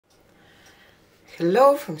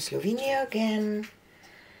Hello from Slovenia again.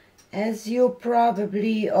 As you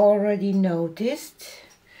probably already noticed,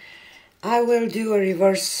 I will do a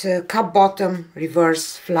reverse cup bottom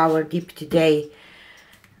reverse flower dip today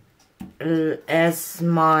as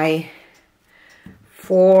my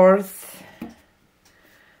fourth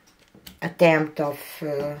attempt of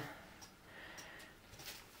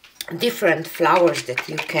different flowers that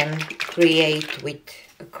you can create with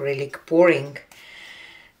acrylic pouring.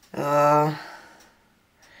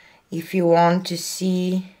 If you want to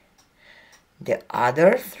see the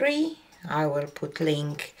other three, I will put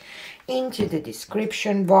link into the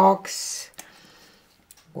description box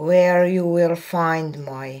where you will find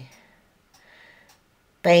my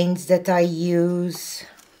paints that I use,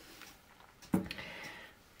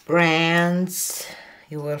 brands.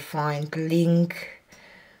 You will find link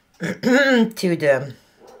to the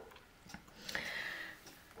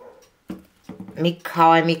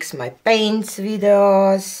how I mix my paints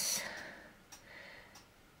videos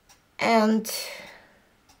and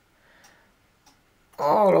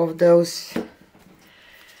all of those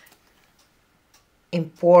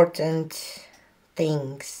important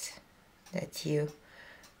things that you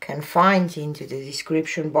can find into the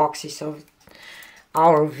description boxes of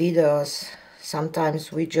our videos.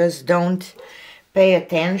 Sometimes we just don't pay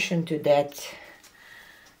attention to that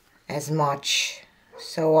as much.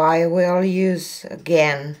 So I will use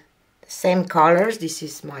again the same colors. This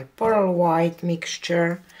is my pearl white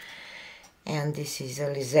mixture and this is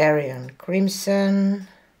alizarin crimson.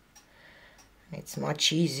 It's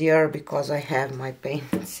much easier because I have my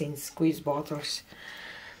paints in squeeze bottles,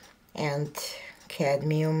 and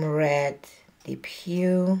cadmium red deep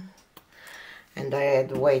hue, and I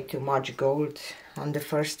had way too much gold on the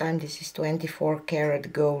first time. This is 24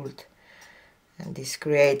 karat gold. And this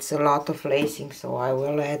creates a lot of lacing, so I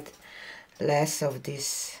will add less of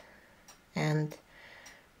this. And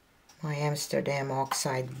my Amsterdam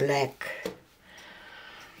oxide black.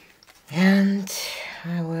 And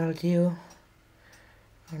I will do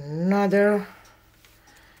another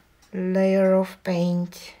layer of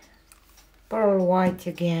paint. Pearl white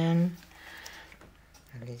again.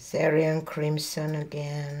 Alizarin crimson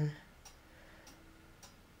again.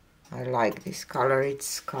 I like this color,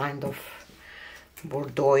 it's kind of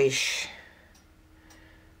Bordeaux-ish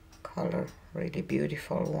color, really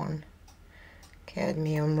beautiful one.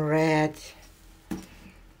 Cadmium red and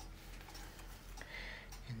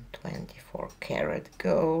 24 karat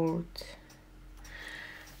gold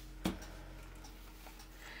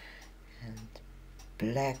and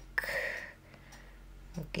black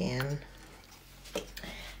again.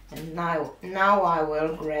 And now I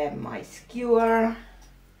will grab my skewer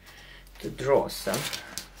to draw some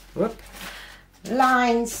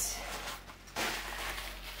lines,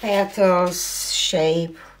 petals,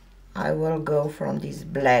 shape. I will go from this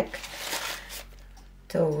black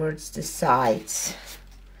towards the sides.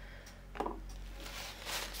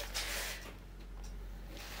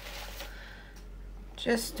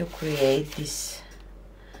 Just to create this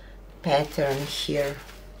pattern here.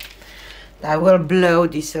 I will blow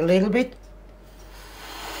this a little bit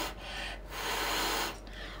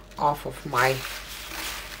off of my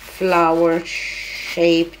flower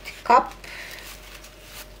shaped cup,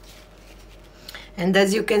 and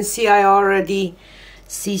as you can see I already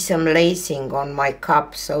see some lacing on my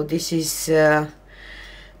cup, so this is a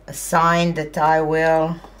sign that I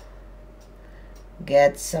will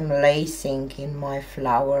get some lacing in my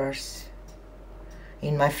flowers,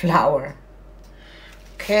 in my flower.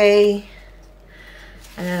 Okay,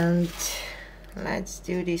 and let's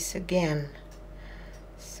do this again.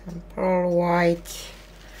 Some pearl white,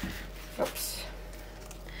 oops,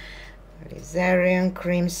 alizarin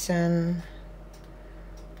crimson,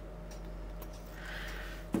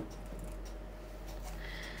 and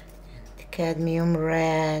cadmium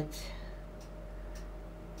red.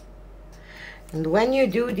 And when you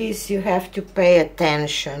do this, you have to pay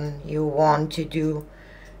attention. You want to do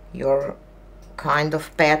your kind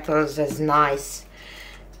of petals as nice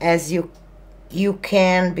as you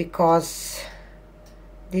can, because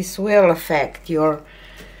this will affect your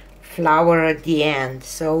flower at the end.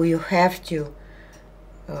 So you have to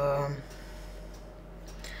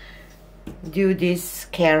do this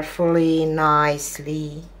carefully,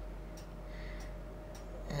 nicely,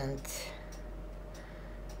 and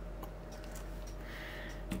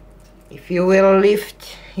if you will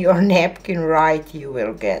lift your napkin right, you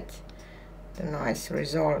will get the nice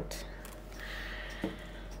result.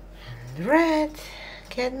 And red,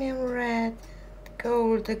 cadmium red,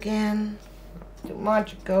 gold again, too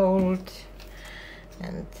much gold,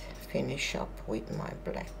 and finish up with my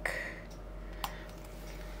black.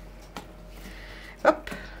 Up.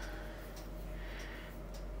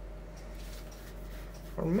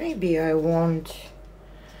 Or maybe I want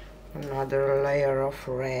another layer of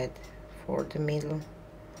red for the middle.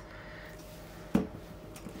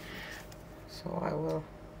 So I will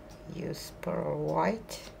use pearl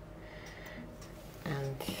white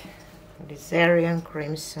and Lyzerian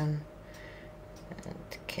crimson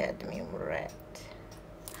and cadmium red.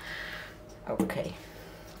 Okay.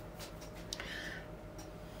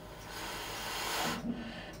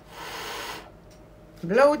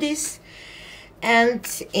 Blow this, and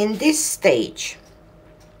in this stage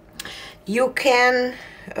you can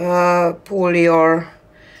pull your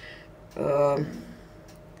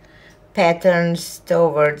patterns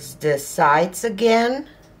towards the sides again,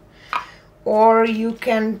 or you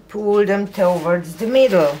can pull them towards the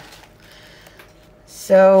middle.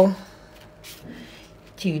 So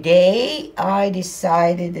today I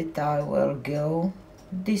decided that I will go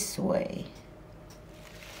this way.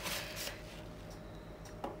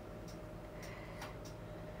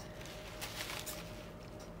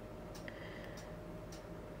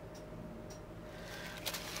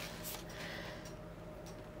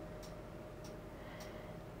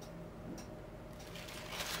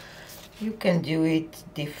 You can do it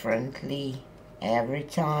differently every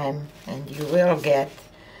time and you will get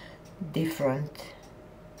different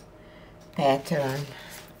pattern.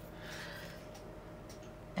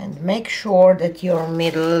 And make sure that your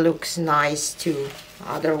middle looks nice too,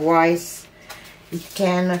 otherwise it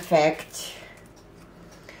can affect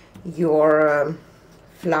your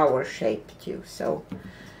flower shape too. So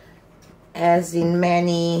as in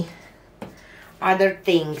many other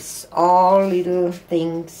things, all little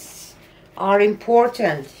things are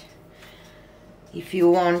important if you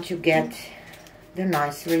want to get the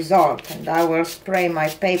nice result. And I will spray my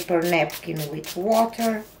paper napkin with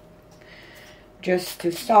water just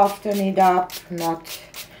to soften it up, not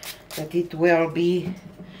that it will be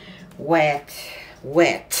wet.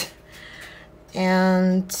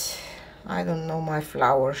 And I don't know, my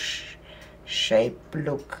flower shape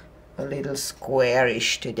look a little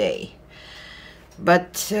squarish today,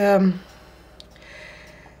 but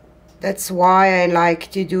that's why I like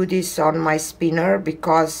to do this on my spinner,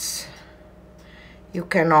 because you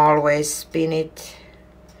can always spin it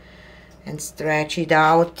and stretch it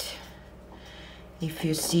out if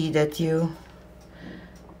you see that you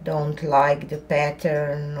don't like the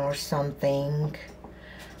pattern or something,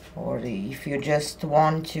 or if you just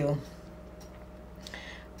want to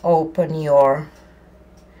open your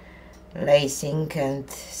lacing and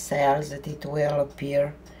cells, that it will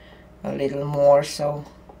appear a little more. So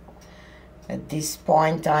at this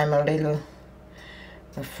point I'm a little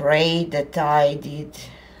afraid that I did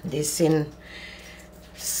this in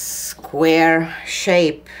square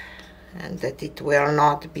shape and that it will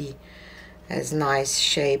not be as nice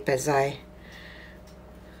shape as I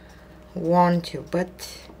want to,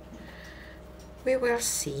 but we will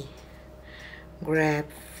see. Grab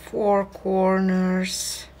 4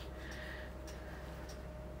 corners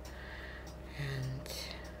and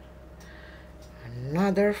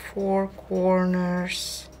another 4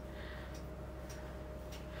 corners,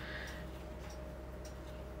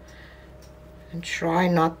 and try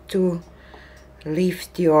not to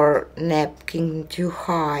lift your napkin too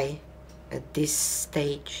high at this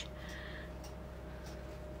stage.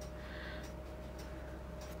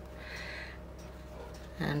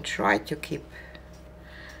 And try to keep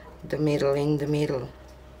the middle in the middle.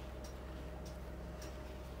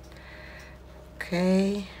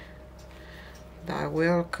 Okay, I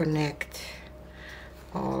will connect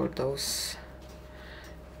all those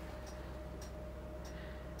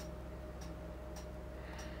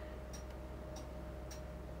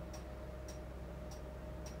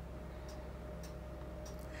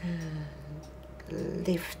and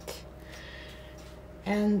lift.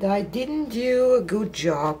 And I didn't do a good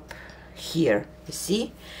job here, you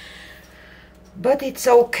see, but it's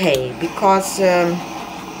okay, because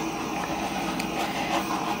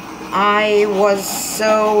I was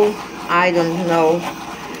so, I don't know,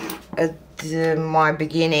 at my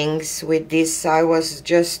beginnings with this, I was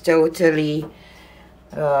just totally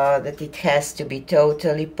that it has to be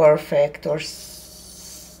totally perfect, or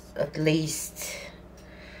at least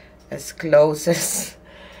as close as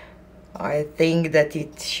I think that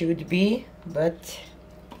it should be, but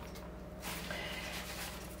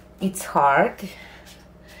it's hard.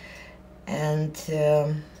 And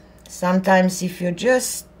sometimes if you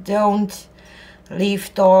just don't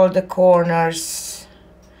lift all the corners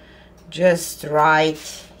just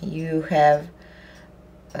right, you have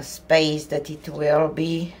a space that it will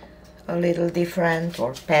be a little different,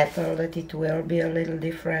 or petal that it will be a little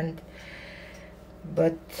different.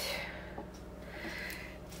 but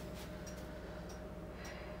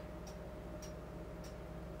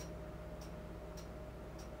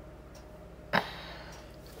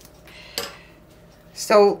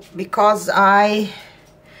so because I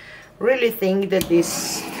really think that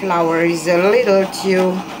this flower is a little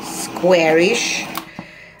too squarish,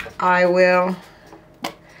 I will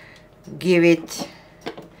give it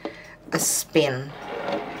a spin.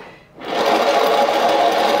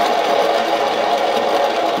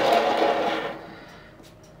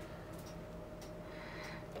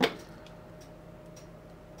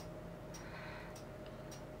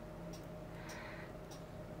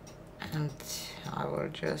 And I will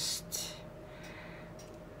just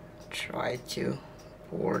try to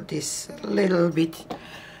pour this a little bit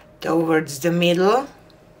towards the middle,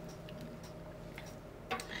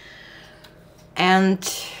 and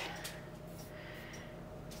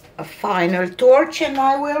a final torch and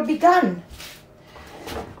I will be done.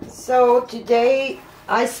 So today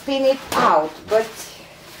I spin it out, but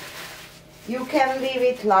you can leave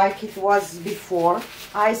it like it was before.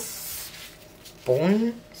 I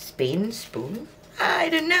spoon, I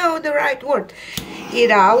don't know the right word,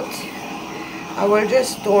 it out. I will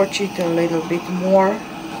just torch it a little bit more,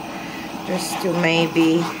 just to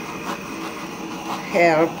maybe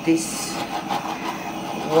help these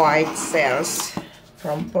white cells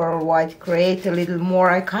from pearl white create a little more.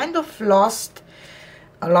 I kind of lost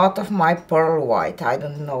a lot of my pearl white. I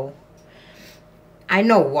don't know. I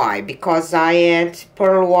know why, because I had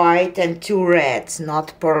pearl white and 2 reds,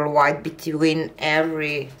 not pearl white between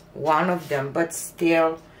every one of them, but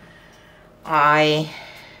still I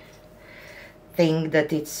think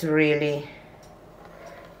that it's really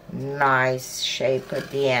nice shape at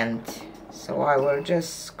the end. So I will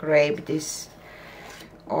just scrape this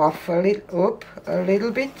off a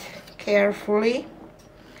little bit carefully,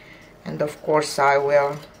 and of course I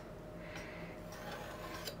will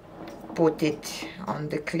put it on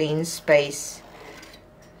the clean space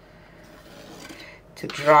to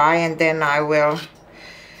dry, and then I will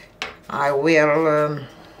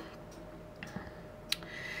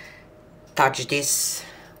touch this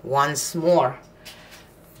once more.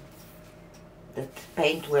 The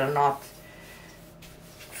paint will not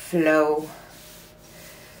flow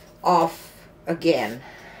off again,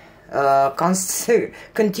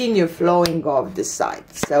 continue flowing off the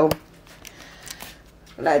side. So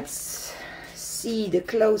let's see the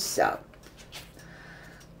close-up.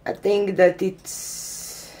 I think that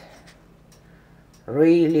it's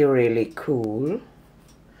really cool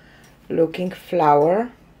looking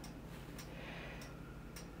flower.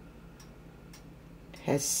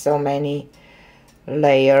 Has so many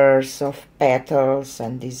layers of petals,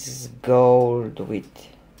 and this is gold with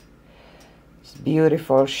this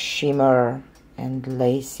beautiful shimmer and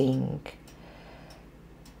lacing.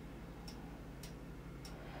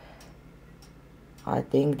 I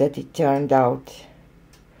think that it turned out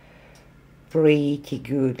pretty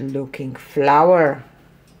good looking flower.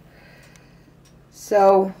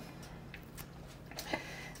 So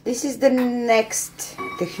this is the next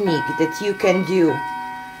technique that you can do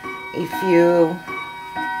if you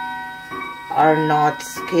are not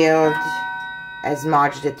skilled as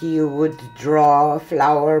much that you would draw a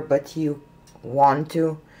flower, but you want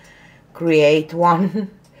to create one.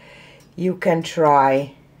 You can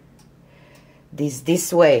try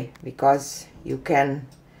this way, because you can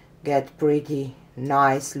get pretty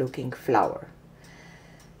nice looking flower.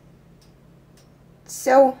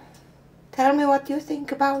 So tell me what you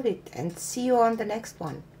think about it, and see you on the next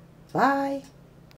one. Bye.